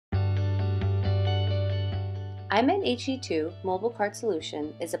iMedHD2 mobile cart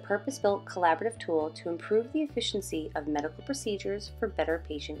solution is a purpose-built collaborative tool to improve the efficiency of medical procedures for better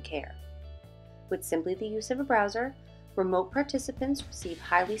patient care. With simply the use of a browser, remote participants receive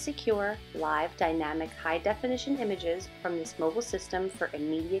highly secure, live, dynamic, high-definition images from this mobile system for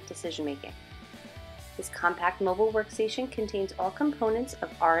immediate decision-making. This compact mobile workstation contains all components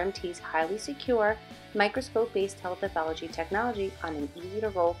of RMT's highly secure, microscope-based telepathology technology on an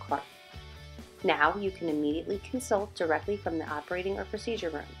easy-to-roll cart. Now you can immediately consult directly from the operating or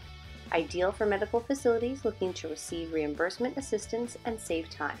procedure room, ideal for medical facilities looking to receive reimbursement assistance and save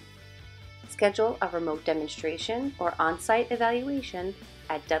time. Schedule a remote demonstration or on-site evaluation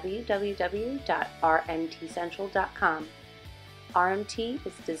at www.rmtcentral.com. RMT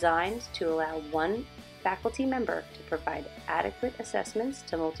is designed to allow one faculty member to provide adequate assessments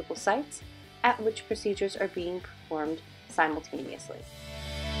to multiple sites at which procedures are being performed simultaneously.